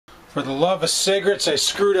For the love of cigarettes, I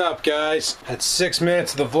screwed up, guys. Had 6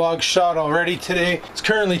 minutes of the vlog shot already today. It's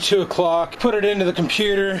currently 2 o'clock. Put it into the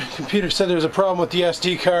computer. Computer said there was a problem with the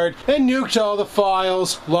SD card. And nuked all the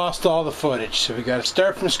files. Lost all the footage. So we gotta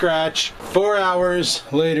start from scratch. 4 hours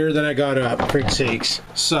later than I got up. Frick's sakes.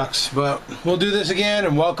 Sucks, but we'll do this again,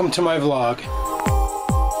 and welcome to my vlog.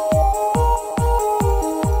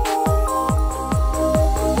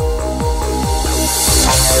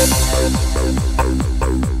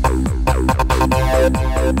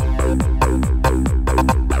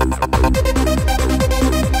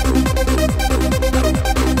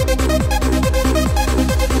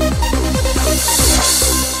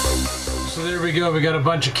 So there we go, we got a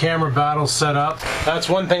bunch of camera battles set up. That's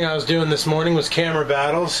one thing I was doing this morning, was camera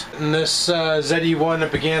battles. And this ZE1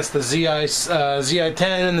 up against the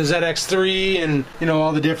ZI10 and the ZX3 and, you know,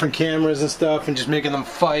 all the different cameras and stuff, and just making them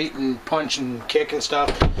fight and punch and kick and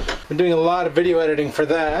stuff. I'm doing a lot of video editing for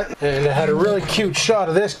that. And I had a really cute shot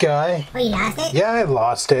of this guy. Oh, you lost it? Yeah, I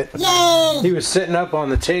lost it. Yay! He was sitting up on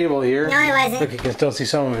the table here. No, he wasn't. Look, you can still see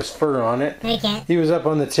some of his fur on it. No, you can't. He was up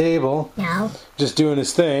on the table. No. Just doing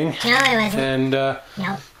his thing. No, he wasn't. And no.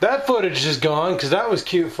 that footage is gone because that was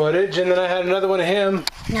cute footage. And then I had another one of him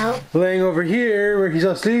No. laying over here where he's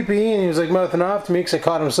all sleepy and he was like mouthing off to me because I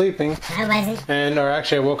caught him sleeping. I wasn't. And, or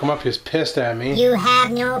actually I woke him up, he was pissed at me. You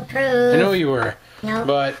have no proof. I know you were. No.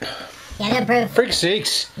 But, Yeah, no proof. frick's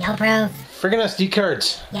sakes. No proof. Friggin' SD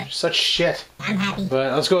cards. Yep. Such shit. I'm happy.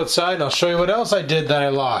 But let's go outside and I'll show you what else I did that I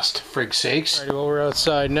lost. Frig sakes. Alrighty, well, we're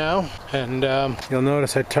outside now, and you'll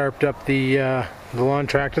notice I tarped up the lawn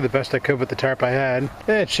tractor the best I could with the tarp I had.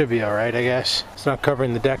 It should be alright, I guess. It's not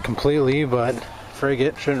covering the deck completely, but frig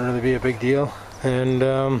it, shouldn't really be a big deal. And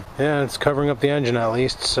yeah, it's covering up the engine at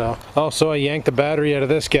least. So also I yanked the battery out of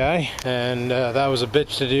this guy, and that was a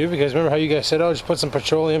bitch to do, because remember how you guys said, oh, just put some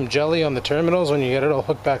petroleum jelly on the terminals when you get it all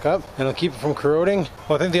hooked back up and it'll keep it from corroding?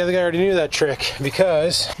 Well, I think the other guy already knew that trick,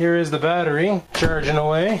 because here is the battery charging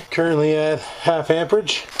away, currently at half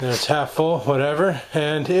amperage, and it's half full, whatever,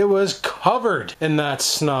 and it was covered in that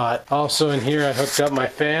snot. Also in here I hooked up my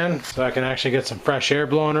fan so I can actually get some fresh air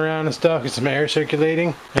blowing around and stuff, get some air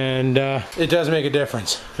circulating, and it does make a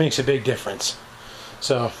difference. Makes a big difference.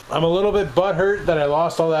 So I'm a little bit butthurt that I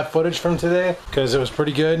lost all that footage from today, because it was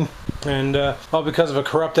pretty good, and all because of a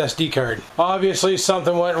corrupt SD card. Obviously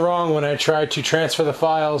something went wrong when I tried to transfer the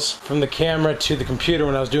files from the camera to the computer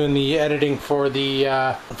when I was doing the editing for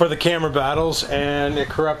the camera battles, and it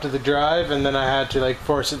corrupted the drive, and then I had to like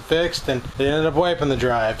force it fixed, and it ended up wiping the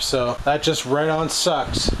drive. So that just right on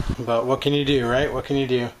sucks. But what can you do, right? What can you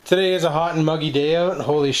do? Today is a hot and muggy day out.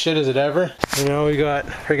 Holy shit, is it ever. You know, we got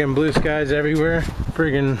friggin' blue skies everywhere.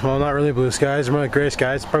 Friggin', well, not really blue skies, more like gray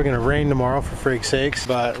skies. It's probably gonna rain tomorrow, for frig's sakes.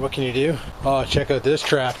 But what can you do? Oh, check out this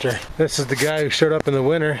tractor. This is the guy who showed up in the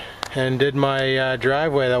winter and did my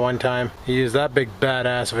driveway that one time. He used that big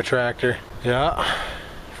badass of a tractor. Yeah.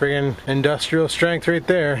 Friggin' industrial strength right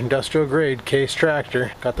there, industrial grade case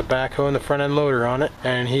tractor. Got the backhoe and the front end loader on it,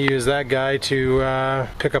 and he used that guy to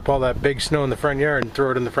pick up all that big snow in the front yard and throw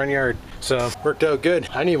it in the front yard. So worked out good.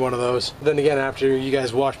 I need one of those. Then again, after you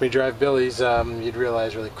guys watch me drive Billy's, you'd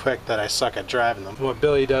realize really quick that I suck at driving them. What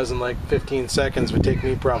Billy does in like 15 seconds would take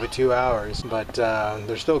me probably 2 hours, but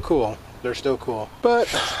they're still cool. They're still cool. But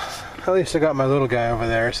at least I got my little guy over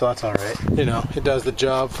there, so that's alright. You know, it does the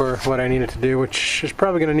job for what I need it to do, which is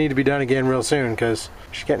probably going to need to be done again real soon, because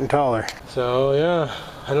she's getting taller. So yeah,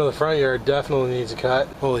 I know the front yard definitely needs a cut.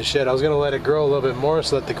 Holy shit, I was going to let it grow a little bit more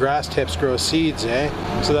so that the grass tips grow seeds, eh?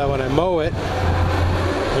 So that when I mow it,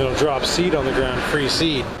 it'll drop seed on the ground, free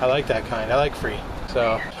seed. I like that kind, I like free.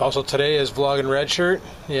 So, also today is vlogging red shirt.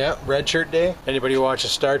 Yeah, red shirt day. Anybody who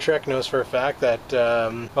watches Star Trek knows for a fact that,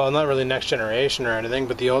 well, not really Next Generation or anything,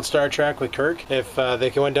 but the old Star Trek with Kirk, if they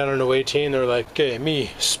went down on a away team, they were like, okay, me,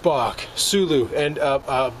 Spock, Sulu, and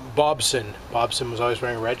Bobson. Bobson was always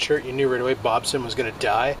wearing a red shirt. You knew right away Bobson was going to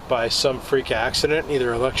die by some freak accident,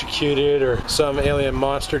 either electrocuted or some alien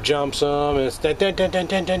monster jumps him, and it's you know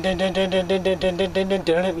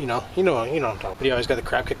what I'm talking about. But he always got the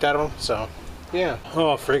crap kicked out of him, so. Yeah.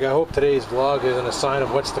 Oh, frig, I hope today's vlog isn't a sign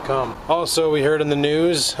of what's to come. Also, we heard in the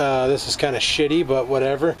news, this is kind of shitty, but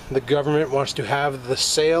whatever. The government wants to have the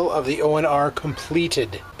sale of the ONR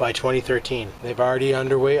completed by 2013. They've already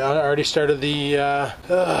started the,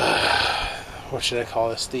 what should I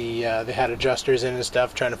call this? They had adjusters in and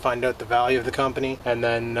stuff trying to find out the value of the company, and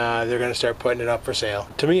then they're going to start putting it up for sale.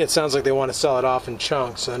 To me, it sounds like they want to sell it off in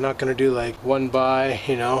chunks, so they're not going to do like one buy,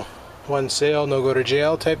 you know, one sale, no go to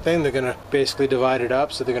jail type thing. They're gonna basically divide it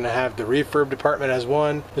up, so they're gonna have the refurb department as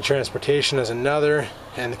one, the transportation as another,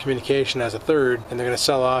 and the communication as a third, and they're gonna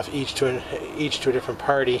sell off each to a different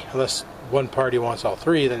party, unless one party wants all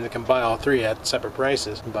three, then they can buy all three at separate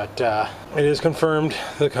prices. But it is confirmed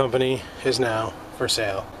the company is now for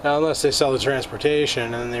sale. Now, unless they sell the transportation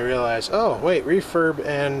and then they realize, oh wait, refurb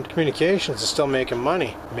and communications is still making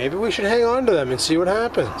money, maybe we should hang on to them and see what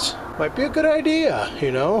happens. Might be a good idea,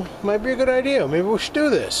 you know, might be a good idea. Maybe we should do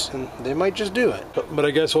this, and they might just do it. But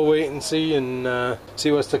I guess we'll wait and see, and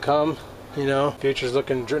see what's to come. You know, future's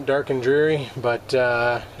looking dark and dreary, but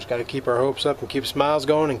just got to keep our hopes up and keep smiles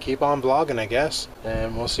going and keep on vlogging, I guess.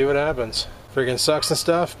 And we'll see what happens. Friggin' sucks and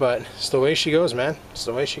stuff, but it's the way she goes, man. It's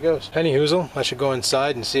the way she goes. Penny Hoozle, I should go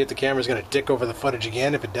inside and see if the camera's going to dick over the footage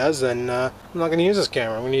again. If it does, then I'm not going to use this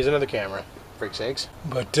camera. I'm going to use another camera. Freak sakes.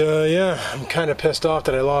 But yeah, I'm kind of pissed off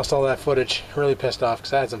that I lost all that footage. Really pissed off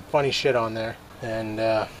because I had some funny shit on there. And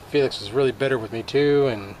Felix was really bitter with me too,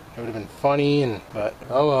 and it would have been funny, but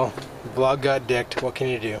oh well, the vlog got dicked. What can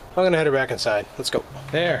you do? I'm gonna head her back inside. Let's go.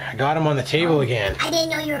 There, I got him on the table again. I didn't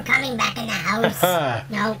know you were coming back in the house.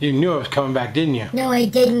 No. You knew I was coming back, didn't you? No, I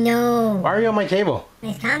didn't know. Why are you on my table?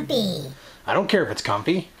 It's comfy. I don't care if it's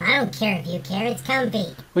comfy. I don't care if you care, it's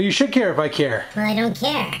comfy. Well, you should care if I care. Well, I don't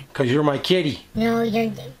care. Because you're my kitty. No,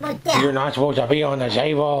 what the? You're not supposed to be on the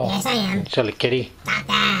table. Yes, I am. Silly kitty. Stop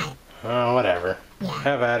that. Oh, whatever. Yeah.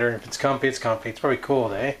 Have at her. If it's comfy, it's comfy. It's probably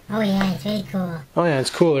cool, eh? Oh yeah, it's really cool. Oh yeah, it's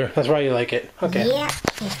cooler. That's why you like it. Okay. Yeah,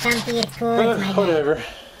 it's comfy, it's cool, it's my bed. Whatever.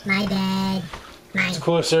 My bed. Mine. It's a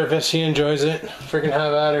cooler surface. He enjoys it. Freaking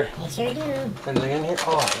have at her. I sure do. Anything in here?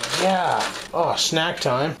 Oh, yeah. Oh, snack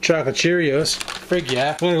time. Chocolate Cheerios. Frig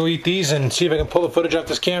yeah. I'm gonna go eat these and see if I can pull the footage off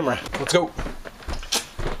this camera. Let's go.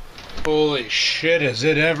 Holy shit, is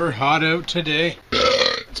it ever hot out today?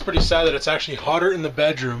 It's pretty sad that it's actually hotter in the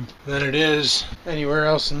bedroom than it is anywhere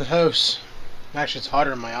else in the house. Actually, it's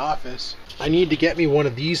hotter in my office. I need to get me one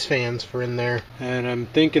of these fans for in there, and I'm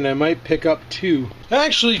thinking I might pick up two.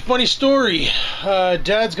 Actually, funny story.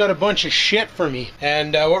 Dad's got a bunch of shit for me,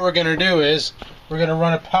 and what we're gonna do is we're gonna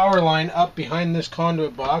run a power line up behind this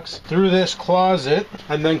conduit box through this closet,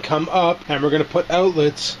 and then come up, and we're gonna put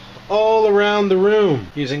outlets all around the room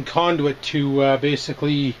using conduit to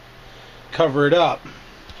basically cover it up.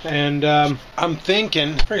 And I'm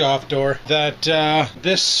thinking, pretty off door, that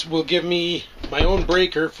this will give me my own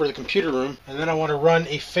breaker for the computer room, and then I want to run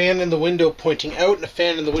a fan in the window pointing out and a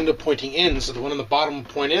fan in the window pointing in, so the one on the bottom will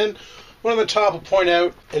point in, one on the top will point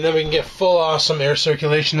out, and then we can get full awesome air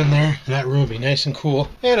circulation in there, and that room will be nice and cool,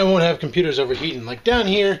 and I won't have computers overheating. Like down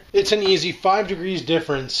here, it's an easy 5 degrees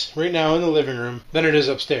difference right now in the living room than it is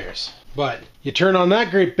upstairs. But you turn on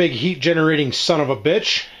that great big heat generating son of a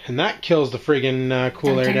bitch, and that kills the friggin'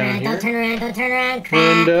 cool air down here. Don't turn around, don't turn around,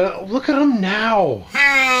 crap. And look at him now.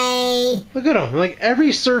 Hi. Look at him. Like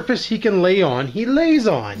every surface he can lay on, he lays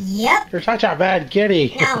on. Yep. You're such a bad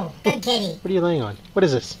kitty. No, good kitty. What are you laying on? What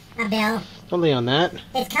is this? A bill. Don't lay on that.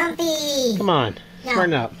 It's comfy. Come on. No.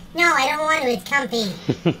 Smarten up. No, I don't want to. It's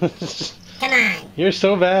comfy. Come on. You're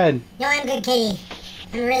so bad. No, I'm good kitty.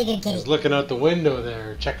 I'm a really good kitty. He's looking out the window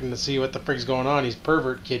there, checking to see what the frig's going on. He's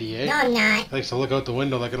pervert kitty, eh? No, I'm not. He likes to look out the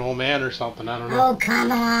window like an old man or something. I don't know. Oh,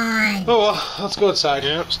 come on. Oh well, let's go outside.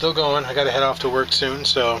 Yeah, still going. I gotta head off to work soon,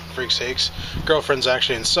 so freak sakes. Girlfriend's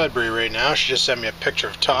actually in Sudbury right now. She just sent me a picture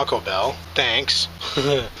of Taco Bell. Thanks.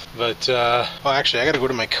 But, well, actually, I gotta go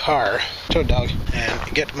to my car, toad dog,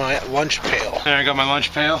 and get my lunch pail. There, I got my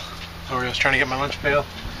lunch pail. I was trying to get my lunch pail.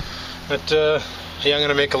 But, yeah, I'm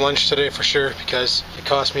gonna make a lunch today for sure because it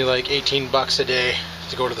cost me like 18 bucks a day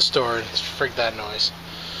to go to the store, and it's freak that noise.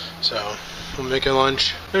 So we'll make a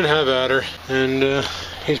lunch and have at her, and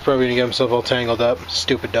he's probably gonna get himself all tangled up,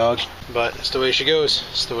 stupid dog. But it's the way she goes.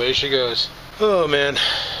 It's the way she goes. Oh man,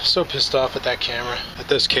 so pissed off at that camera. At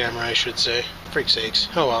this camera, I should say. Freak sakes.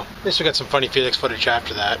 Oh well. At least we got some funny Felix footage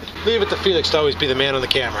after that. Leave it to Felix to always be the man on the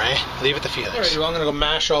camera, eh? Leave it to Felix. Alright, well I'm gonna go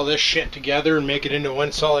mash all this shit together and make it into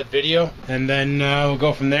one solid video. And then we'll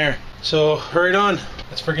go from there. So, right on.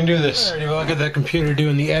 Let's freaking do this. Alrighty, well I got that computer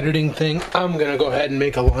doing the editing thing. I'm gonna go ahead and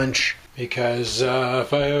make a lunch. Because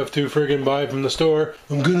if I have to friggin' buy from the store,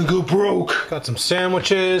 I'm gonna go broke. Got some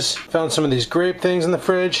sandwiches. Found some of these grape things in the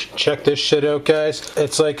fridge. Check this shit out, guys.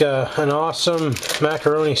 It's like an awesome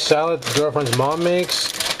macaroni salad the girlfriend's mom makes.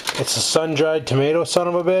 It's a sun-dried tomato son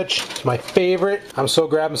of a bitch. It's my favorite. I'm still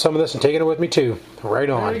grabbing some of this and taking it with me too. Right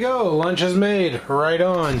on. There you go. Lunch is made. Right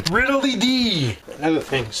on. Riddly-dee. And other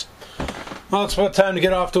things. Well, it's about time to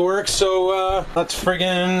get off to work, so let's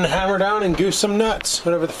friggin' hammer down and goose some nuts,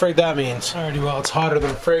 whatever the frig that means. Alrighty, well, it's hotter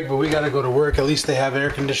than frig, but we gotta go to work. At least they have air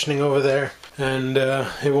conditioning over there, and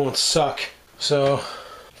it won't suck. So,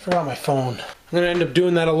 I forgot my phone. I'm gonna end up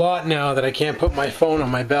doing that a lot now that I can't put my phone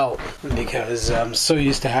on my belt, because I'm so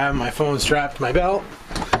used to having my phone strapped to my belt,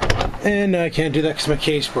 and I can't do that because my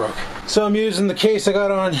case broke. So I'm using the case I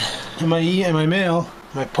got on in my mail,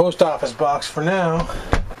 my post office box for now,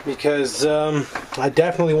 because I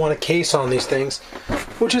definitely want a case on these things,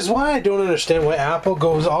 which is why I don't understand why Apple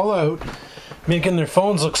goes all out making their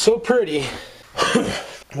phones look so pretty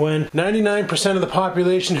when 99% of the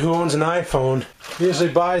population who owns an iPhone usually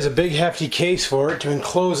buys a big hefty case for it to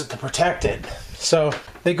enclose it to protect it. So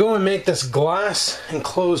they go and make this glass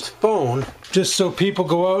enclosed phone just so people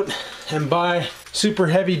go out and buy super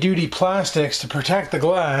heavy duty plastics to protect the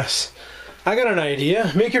glass. I got an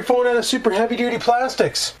idea. Make your phone out of super heavy duty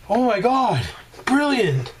plastics. Oh my god.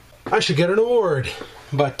 Brilliant. I should get an award.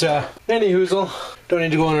 But anyhoozle, don't need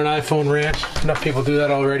to go on an iPhone rant. Enough people do that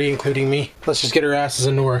already, including me. Let's just get our asses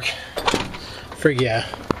into work. Frig yeah.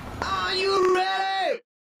 Are you ready?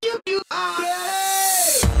 You are ready.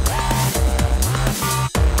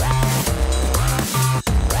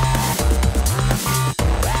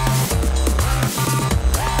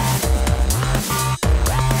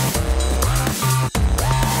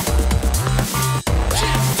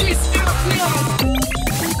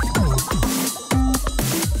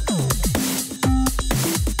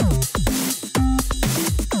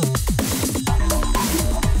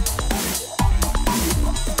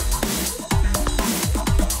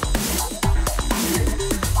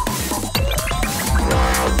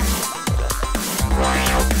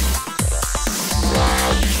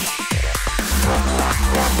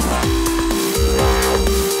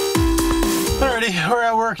 We're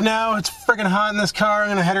at work now. It's freaking hot in this car. I'm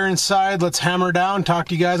gonna head her inside. Let's hammer down. Talk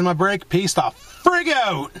to you guys on my break. Peace the frig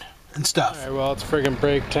out and stuff. Alright, well, it's friggin'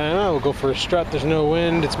 break time. We'll go for a strut. There's no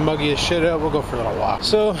wind. It's muggy as shit out. We'll go for a little walk.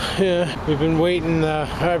 So, yeah, we've been waiting.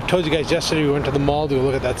 I told you guys yesterday we went to the mall to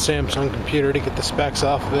look at that Samsung computer to get the specs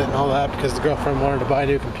off of it and all that, because the girlfriend wanted to buy a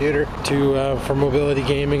new computer for mobility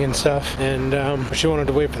gaming and stuff, and she wanted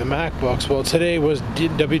to wait for the MacBooks. Well, today was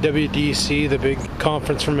WWDC, the big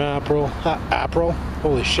conference from Apple.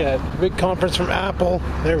 Holy shit. Big conference from Apple.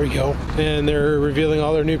 There we go. And they're revealing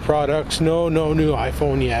all their new products. No new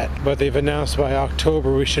iPhone yet. But they've announced by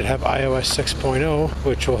October we should have iOS 6.0,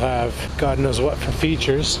 which will have God knows what for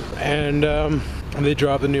features. And they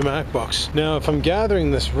dropped the new MacBooks. Now, if I'm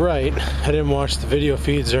gathering this right, I didn't watch the video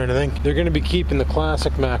feeds or anything, they're going to be keeping the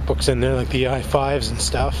classic MacBooks in there, like the i5s and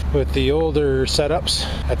stuff, with the older setups.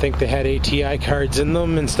 I think they had ATI cards in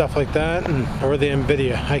them and stuff like that, or the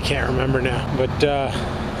NVIDIA, I can't remember now. But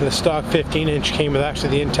the stock 15-inch came with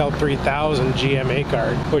actually the Intel 3000 GMA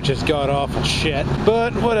card, which is god-awful shit.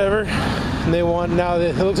 But whatever. They want now.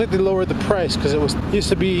 It looks like they lowered the price, because it used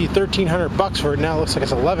to be $1,300 for it. Now it looks like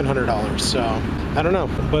it's $1,100. So I don't know.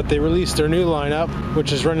 But they released their new lineup,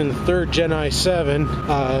 which is running the 3rd Gen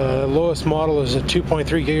i7. Lowest model is a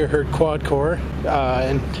 2.3 gigahertz quad core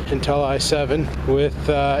Intel i7 with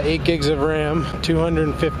 8 gigs of RAM,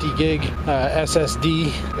 250 gig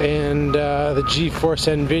SSD, and the GeForce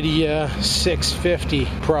NVIDIA 650,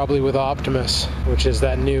 probably with Optimus, which is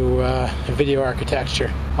that new video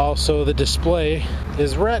architecture. Also, the display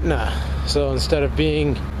is Retina, so instead of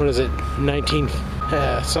being, what is it,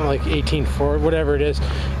 something like 1840, whatever it is,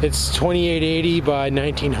 it's 2880 by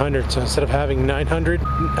 1900. So instead of having 900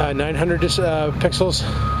 pixels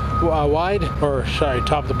wide, or sorry,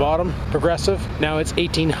 top to bottom progressive, now it's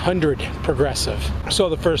 1800 progressive. So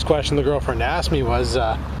the first question the girlfriend asked me was,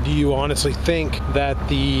 do you honestly think that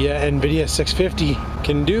the NVIDIA 650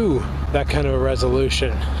 can do that kind of a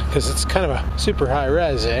resolution? Because it's kind of a super high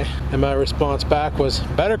res, eh? And my response back was,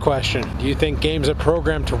 better question, do you think games are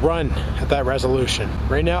programmed to run at that resolution?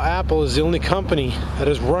 Right now, Apple is the only company that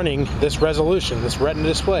is running this resolution, this Retina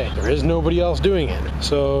display. There is nobody else doing it.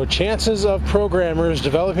 So chances of programmers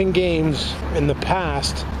developing games in the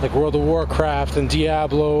past, like World of Warcraft and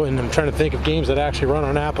Diablo, and I'm trying to think of games that actually run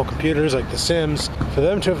on Apple computers like The Sims, for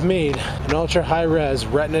them to have made an ultra high res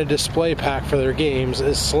Retina display pack for their games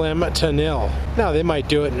is slim to nil. Now, they might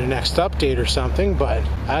do it in the next update or something, but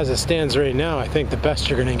as it stands right now, I think the best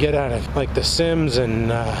you're going to get out of like The Sims and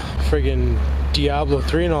friggin' Diablo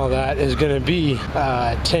 3 and all that is going to be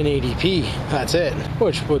 1080p. That's it,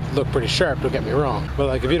 which would look pretty sharp, don't get me wrong. But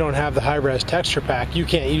like, if you don't have the high-res texture pack, you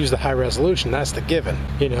can't use the high resolution. That's the given.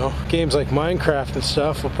 You know, games like Minecraft and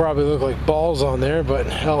stuff will probably look like balls on there, but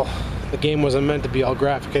hell, The game wasn't meant to be all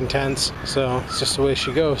graphic intense, so it's just the way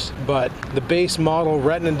she goes. But the base model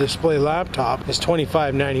Retina display laptop is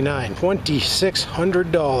 $25.99.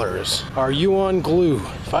 $2,600. Are you on glue?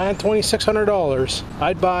 If I had $2,600,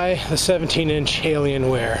 I'd buy the 17-inch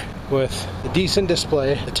Alienware with a decent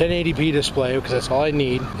display, the 1080p display, because that's all I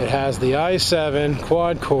need. It has the i7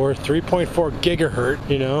 quad core, 3.4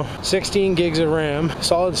 gigahertz, 16 gigs of RAM,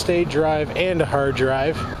 solid state drive, and a hard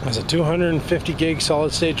drive. It has a 250 gig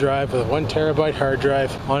solid state drive with a 1 terabyte hard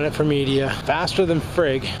drive on it for media, faster than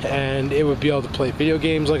frig, and it would be able to play video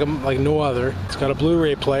games like no other. It's got a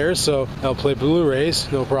Blu-ray player, so it'll play Blu-rays,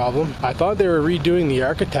 no problem. I thought they were redoing the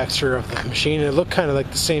architecture of the machine. It looked kind of like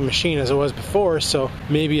the same machine as it was before, so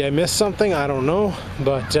maybe I missed something, I don't know,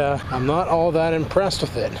 but I'm not all that impressed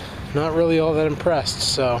with it. Not really all that impressed,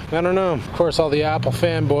 so I don't know. Of course, all the Apple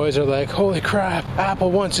fanboys are like, holy crap,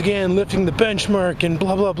 Apple once again lifting the benchmark and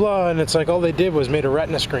blah blah blah, and it's like all they did was made a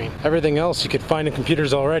Retina screen. Everything else you could find in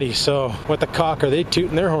computers already, so what the cock are they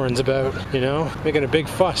tooting their horns about, making a big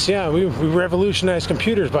fuss. Yeah, we revolutionized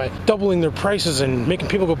computers by doubling their prices and making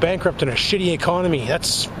people go bankrupt in a shitty economy.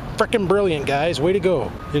 That's freaking brilliant, guys. Way to go.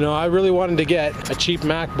 I really wanted to get a cheap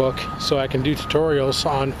MacBook so I can do tutorials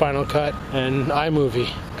on Final Cut and iMovie.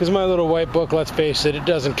 Because my little white book, let's face it, it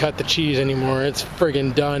doesn't cut the cheese anymore. It's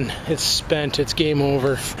friggin' done. It's spent. It's game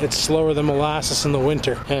over. It's slower than molasses in the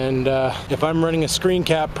winter. And if I'm running a screen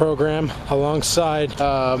cap program alongside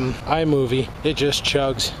iMovie, it just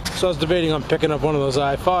chugs. So I was debating on picking up one of those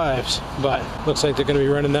i5s, but looks like they're going to be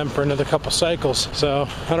running them for another couple cycles. So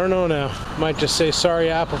I don't know now. Might just say, sorry,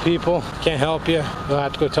 Apple people, can't help you. You'll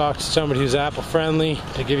have to go talk to somebody who's Apple friendly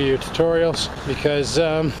to give you your tutorials, because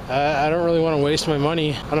I don't really want to waste my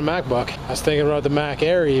money on a MacBook. I was thinking about the Mac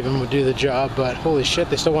Air even would do the job, but holy shit,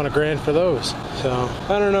 they still want $1,000 for those. So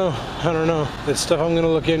I don't know. It's stuff I'm gonna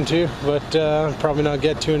look into, but probably not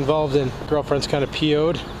get too involved in. Girlfriend's kind of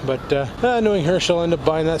PO'd, but knowing her, she'll end up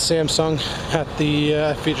buying that Samsung at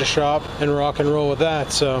the feature shop and rock and roll with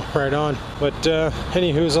that, so right on. But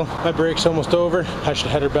anyhoozle, my break's almost over. I should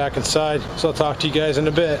head her back inside, so I'll talk to you guys in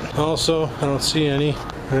a bit. Also, I don't see any,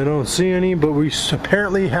 but we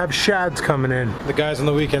apparently have shads coming in. The guys on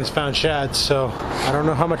the weekends found shads, so I don't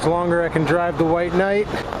know how much longer I can drive the White Knight,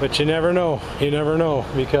 but you never know,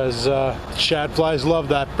 because shad flies love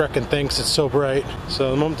that frickin' thing 'cause it's so bright.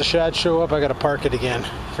 So the moment the shads show up, I gotta park it again,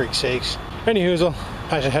 freak sakes. Anyhoozle,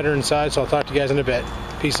 I should head her inside, so I'll talk to you guys in a bit.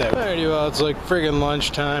 Peace out. Alrighty, well, it's like friggin'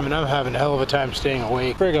 lunchtime, and I'm having a hell of a time staying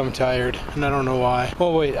awake. I'm tired, and I don't know why.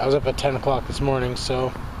 Well, wait, I was up at 10 o'clock this morning,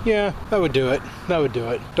 so yeah, that would do it.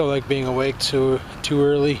 Don't like being awake too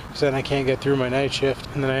early, because then I can't get through my night shift,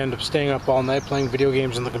 and then I end up staying up all night playing video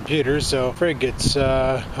games on the computer, so frig, it's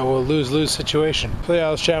a lose-lose situation. So yeah,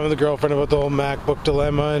 I was chatting with a girlfriend about the whole MacBook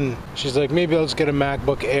dilemma, and she's like, maybe I'll just get a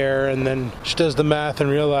MacBook Air, and then she does the math and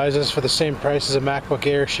realizes for the same price as a MacBook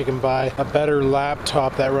Air, she can buy a better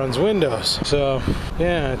laptop that runs Windows. So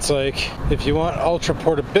yeah, it's like, if you want ultra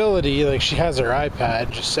portability, like she has her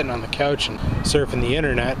iPad just sitting on the couch and surfing the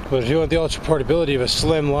internet, but if you want the ultra portability of a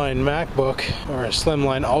slimline MacBook, or a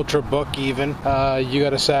slimline Ultrabook even, you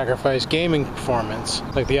gotta sacrifice gaming performance.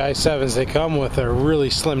 Like the i7s they come with are really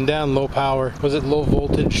slimmed down, low power, low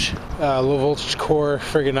voltage core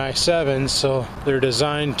friggin' i7s, so they're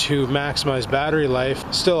designed to maximize battery life,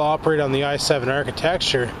 still operate on the i7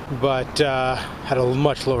 architecture, but at a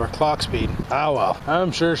much lower clock speed. Ah well,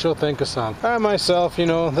 I'm sure she'll think of some. I myself,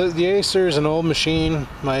 the Acer is an old machine,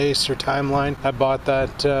 my Acer Timeline. I bought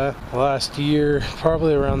that last year,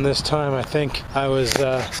 probably around this time. I think I was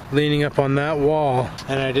leaning up on that wall,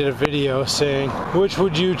 and I did a video saying, which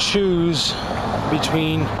would you choose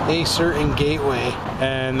between Acer and Gateway?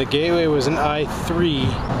 And the Gateway was an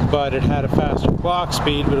i3, but it had a faster clock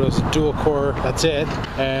speed, but it was a dual core, that's it.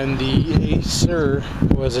 And the Acer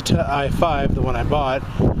was a i5, the one I bought,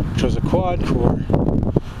 which was a quad core.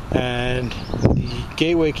 And the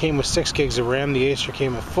Gateway came with 6 gigs of RAM, the Acer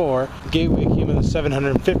came with 4. The Gateway came with a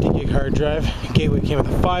 750 gig hard drive, the Gateway came with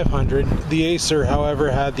a 500. The Acer,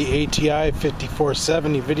 however, had the ATI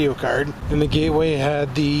 5470 video card, and the Gateway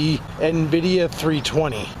had the NVIDIA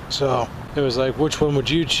 320. So it was like, which one would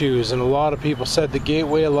you choose? And a lot of people said the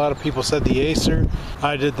Gateway, a lot of people said the Acer.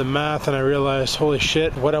 I did the math and I realized, holy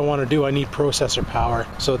shit, what I want to do, I need processor power.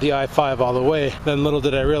 So the i5 all the way. Then little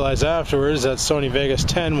did I realize afterwards that Sony Vegas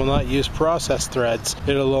 10 will not use process threads.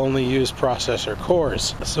 It'll only use processor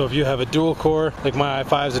cores. So if you have a dual core, like my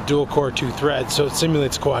i5 is a dual core 2 threads, so it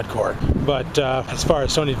simulates quad core. But as far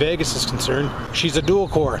as Sony Vegas is concerned, she's a dual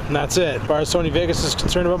core, and that's it. As far as Sony Vegas is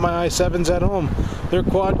concerned about my i7s at home, they're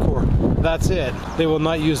quad core. that's it. They will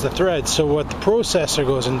not use the threads. So what the processor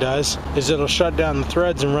goes and does is it'll shut down the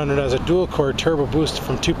threads and run it as a dual core turbo boost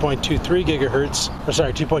from 2.23 gigahertz, or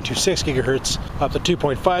sorry, 2.26 gigahertz up to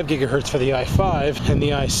 2.5 gigahertz for the i5, and the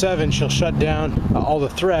i7 she'll shut down all the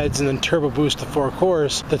threads and then turbo boost the 4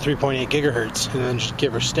 cores to 3.8 gigahertz and then just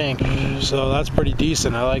give her stink. So that's pretty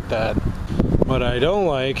decent. I like that. What I don't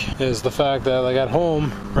like is the fact that, like, at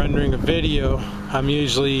home rendering a video, I'm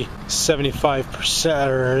usually 75%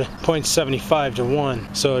 or 0.75 to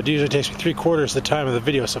 1. So it usually takes me 3/4 the time of the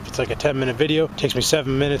video. So if it's like a 10-minute video, it takes me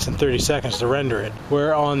 7 minutes and 30 seconds to render it.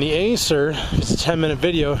 Where on the Acer, if it's a 10-minute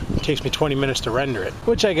video, it takes me 20 minutes to render it,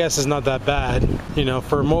 which I guess is not that bad. You know,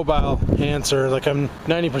 for a mobile answer, like, I'm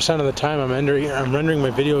 90% of the time I'm rendering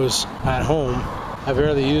my videos at home. I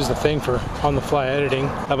barely use the thing for on-the-fly editing.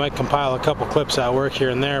 I might compile a couple clips at work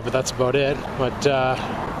here and there, but that's about it. But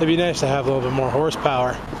it'd be nice to have a little bit more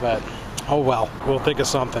horsepower, but oh well, we'll think of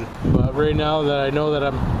something. But right now that I know that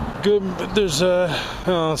I'm good, there's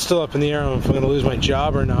well, it's still up in the air if I'm going to lose my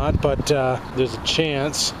job or not, but there's a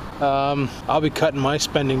chance. I'll be cutting my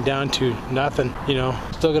spending down to nothing, you know.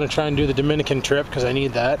 Still gonna try and do the Dominican trip because I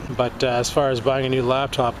need that, but as far as buying a new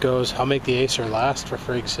laptop goes, I'll make the Acer last, for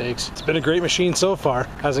frig's sakes. It's been a great machine so far.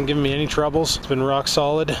 Hasn't given me any troubles. It's been rock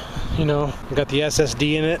solid, you know. Got the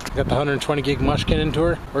SSD in it, got the 120 gig mushkin into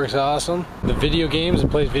her, works awesome. The video games,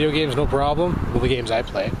 it plays video games no problem. Well, the games I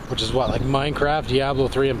play, which is what, like Minecraft, Diablo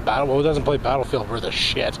 3, and well, it doesn't play Battlefield worth a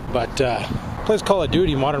shit, but plays Call of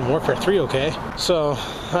Duty Modern Warfare 3 okay, so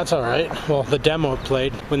that's alright. Well, the demo it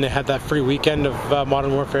played when they had that free weekend of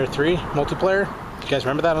Modern Warfare 3 multiplayer. You guys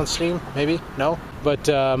remember that on Steam? Maybe? No? But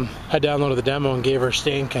I downloaded the demo and gave her a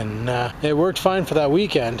stink, and it worked fine for that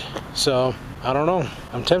weekend. So, I don't know.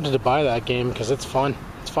 I'm tempted to buy that game because it's fun.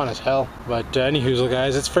 It's fun as hell. But anywho,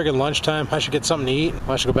 guys, it's friggin' lunchtime. I should get something to eat.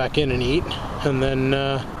 I should go back in and eat, and then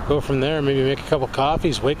go from there. Maybe make a couple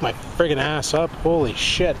coffees, wake my friggin' ass up. Holy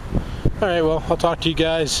shit. Alright, well, I'll talk to you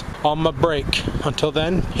guys on my break. Until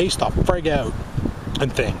then, haste the frig out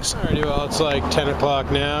and things. Alrighty, well, it's like 10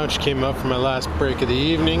 o'clock now. Just came up for my last break of the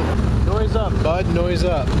evening. Noise up, bud, noise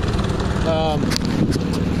up.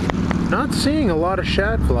 Not seeing a lot of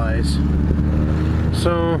shad flies.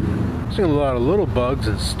 So, seeing a lot of little bugs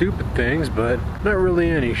and stupid things, but not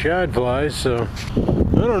really any shad flies, so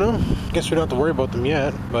I don't know. Guess we don't have to worry about them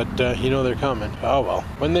yet, but you know they're coming. Oh well.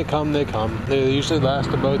 When they come, they come. They usually last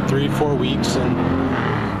about 3-4 weeks,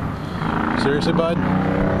 and seriously, bud?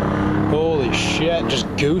 Holy shit, just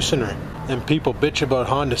goosing her. And people bitch about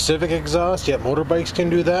Honda Civic exhaust, yet motorbikes can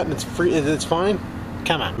do that and it's free, it's fine?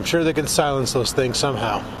 Come on. I'm sure they can silence those things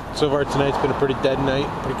somehow. So far tonight's been a pretty dead night,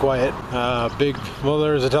 pretty quiet. Well,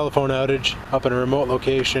 there was a telephone outage up in a remote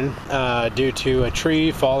location due to a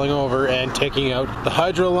tree falling over and taking out the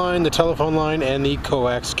hydro line, the telephone line, and the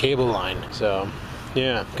coax cable line. So,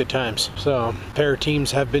 yeah, good times. So, pair of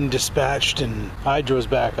teams have been dispatched and hydro's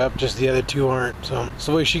back up, just the other two aren't. So, it's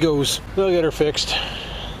the way she goes. They'll get her fixed.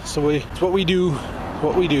 It's what we do.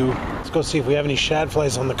 What we do. Let's go see if we have any shad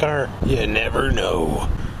flies on the car. You never know.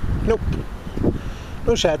 Nope.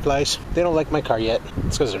 No shad flies. They don't like my car yet.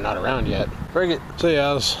 It's because they're not around yet. Bring it. So yeah,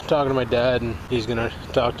 I was talking to my dad, and he's gonna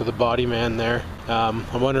talk to the body man there.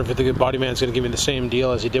 I wonder if the body man's gonna give me the same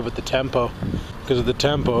deal as he did with the Tempo. Because of the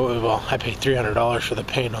Tempo, well, I paid $300 for the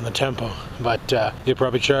paint on the Tempo, but he'll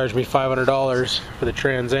probably charge me $500 for the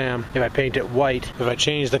Trans Am if I paint it white. If I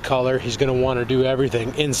change the color, he's gonna want to do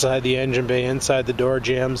everything inside the engine bay, inside the door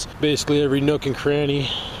jambs, basically every nook and cranny.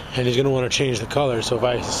 And he's going to want to change the color. So if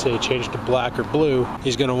I say change to black or blue,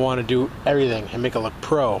 he's going to want to do everything and make it look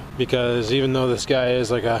pro. Because even though this guy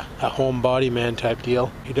is like a home body man type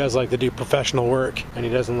deal, he does like to do professional work, and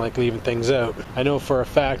he doesn't like leaving things out. I know for a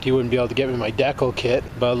fact he wouldn't be able to get me my decal kit,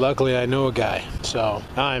 but luckily I know a guy. So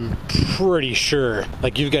I'm pretty sure,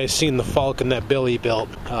 like you guys seen the Falcon that Billy built,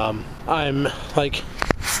 I'm like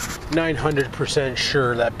 900%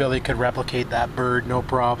 sure that Billy could replicate that bird no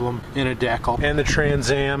problem in a decal. And the Trans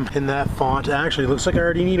Am in that font. Actually, looks like I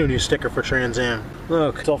already need a new sticker for Trans Am.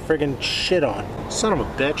 Look, it's all friggin' shit on. Son of a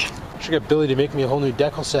bitch. Should get Billy to make me a whole new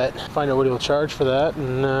decal set. Find out what he'll charge for that,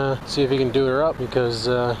 and see if he can do her up. Because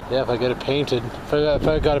yeah, if I get it painted, if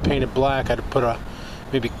I got it painted black, I'd put a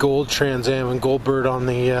maybe gold Trans Am and gold bird on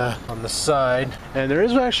the side. And there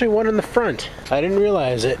is actually one in the front. I didn't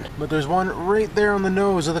realize it, but there's one right there on the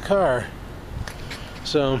nose of the car.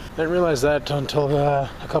 So I didn't realize that until a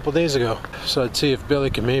couple days ago. So I'd see if Billy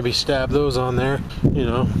can maybe stab those on there. You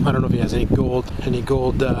know, I don't know if he has any gold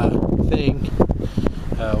thing,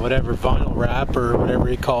 whatever, vinyl wrap or whatever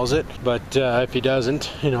he calls it. But if he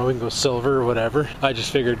doesn't, you know, we can go silver or whatever. I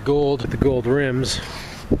just figured gold with the gold rims.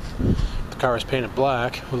 car was painted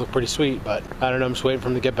black, it would look pretty sweet, but I don't know, I'm just waiting for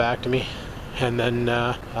him to get back to me. And then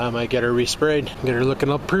I might get her resprayed, get her looking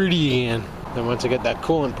all pretty again. Then once I get that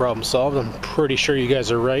coolant problem solved, I'm pretty sure you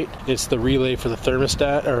guys are right. It's the relay for the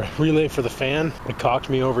thermostat, or relay for the fan. It cocked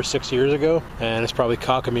me over 6 years ago, and it's probably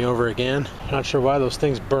cocking me over again. Not sure why those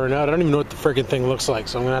things burn out. I don't even know what the friggin' thing looks like,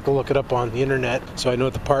 so I'm gonna have to look it up on the internet so I know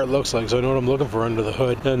what the part looks like, so I know what I'm looking for under the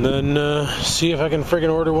hood. And then see if I can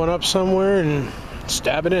friggin' order one up somewhere and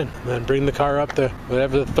stab it in, and then bring the car up to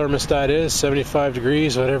whatever the thermostat is, 75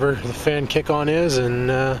 degrees, whatever the fan kick on is,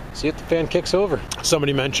 and see if the fan kicks over.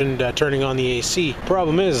 Somebody mentioned turning on the AC.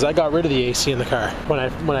 Problem is I got rid of the AC in the car.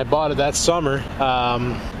 When I bought it that summer,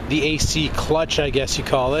 the AC clutch, I guess you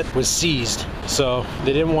call it, was seized. So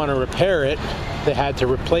they didn't want to repair it. They had to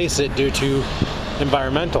replace it due to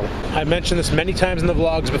environmental. I mentioned this many times in the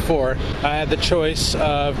vlogs before. I had the choice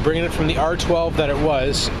of bringing it from the R12 that it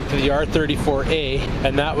was to the R34A,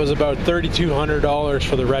 and that was about $3,200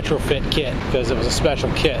 for the retrofit kit because it was a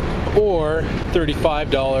special kit, or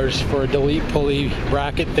 $35 for a delete pulley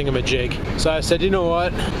bracket thingamajig. So I said, you know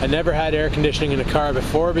what? I never had air conditioning in a car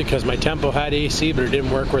before because my Tempo had AC, but it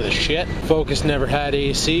didn't work worth a shit. Focus never had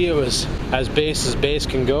AC. It was as base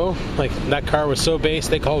can go. Like, that car was so base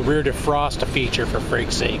they called rear defrost a feature, for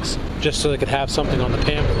freak's sakes, just so they could have something on the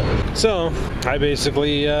pamphlet. So I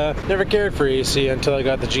basically never cared for AC until I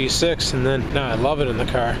got the G6, and then now I love it in the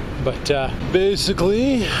car. But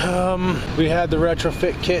basically we had the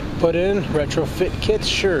retrofit kit put in. Retrofit kits,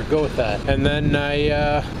 sure, go with that. And then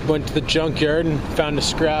I went to the junkyard and found a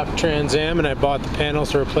scrap Trans Am, and I bought the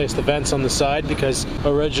panels to replace the vents on the side, because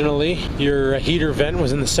originally your heater vent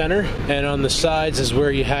was in the center, and on the sides is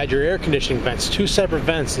where you had your air conditioning vents. Two separate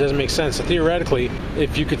vents. It doesn't make sense. So theoretically,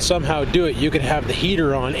 if you could somehow do it, you could have the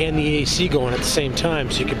heater on and the AC going at the same time,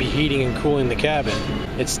 so you could be heating and cooling the cabin.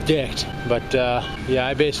 It's dicked. But yeah,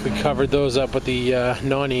 I basically covered those up with the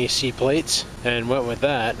non-AC plates and went with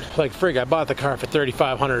that. Like, frig, I bought the car for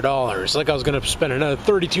 $3,500. Like I was gonna spend another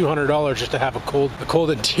 $3,200 just to have a cold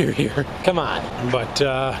interior. Come on. But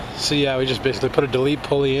so yeah, we just basically put a delete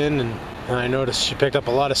pulley in, and I noticed she picked up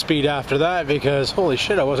a lot of speed after that, because holy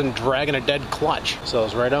shit, I wasn't dragging a dead clutch. So I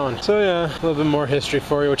was right on. So yeah, a little bit more history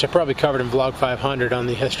for you, which I probably covered in vlog 500 on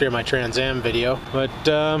the history of my Trans Am video. But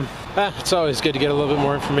it's always good to get a little bit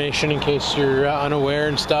more information in case you're unaware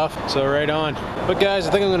and stuff. So right on. But guys,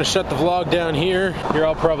 I think I'm going to shut the vlog down here. You're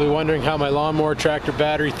all probably wondering how my lawnmower tractor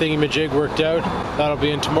battery thingy-majig worked out. That'll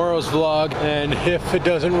be in tomorrow's vlog. And if it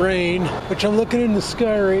doesn't rain, which I'm looking in the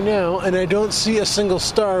sky right now, and I don't see a single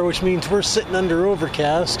star, which means we're sitting under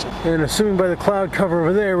overcast. And assuming by the cloud cover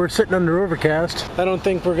over there, we're sitting under overcast. I don't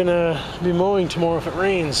think we're gonna be mowing tomorrow if it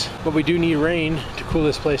rains. But we do need rain to cool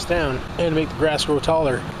this place down and make the grass grow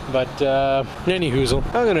taller. But any hoozle,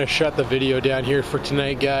 I'm gonna shut the video down here for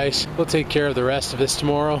tonight, guys. We'll take care of the rest of this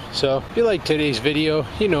tomorrow. So if you like today's video,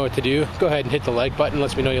 you know what to do. Go ahead and hit the like button.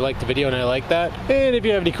 Lets me know you like the video, and I like that. And if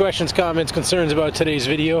you have any questions, comments, concerns about today's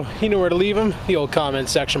video, you know where to leave them. The old comment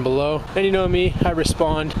section below. And you know me, I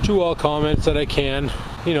respond to all comments that I can.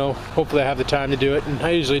 You know, hopefully I have the time to do it, and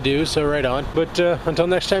I usually do, so right on. But until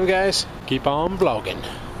next time, guys, keep on vlogging.